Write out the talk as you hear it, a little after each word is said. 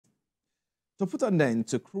To put an end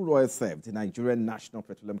to crude oil theft, the Nigerian National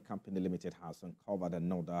Petroleum Company Limited has uncovered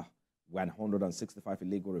another 165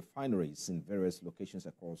 illegal refineries in various locations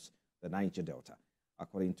across the Niger Delta.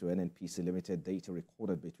 According to NNPCL Limited data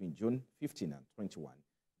recorded between June 15 and 21,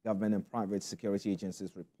 government and private security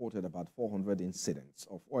agencies reported about 400 incidents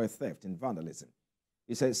of oil theft and vandalism.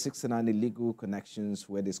 It says 69 illegal connections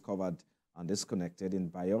were discovered and disconnected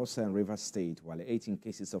in Bayelsa and Rivers State, while 18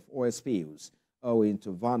 cases of oil spills owing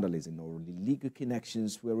to vandalism or illegal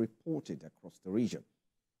connections were reported across the region.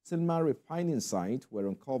 Silma refining sites were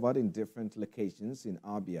uncovered in different locations in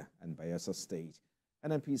Abia and Bayelsa State.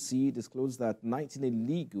 NNPC disclosed that 19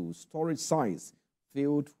 illegal storage sites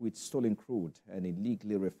filled with stolen crude and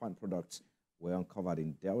illegally refined products were uncovered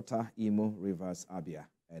in Delta, Imo, Rivers, Abia,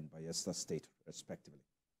 and Bayelsa State, respectively.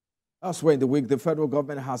 Elsewhere in the week, the federal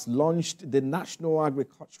government has launched the National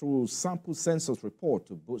Agricultural Sample Census Report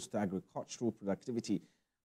to boost agricultural productivity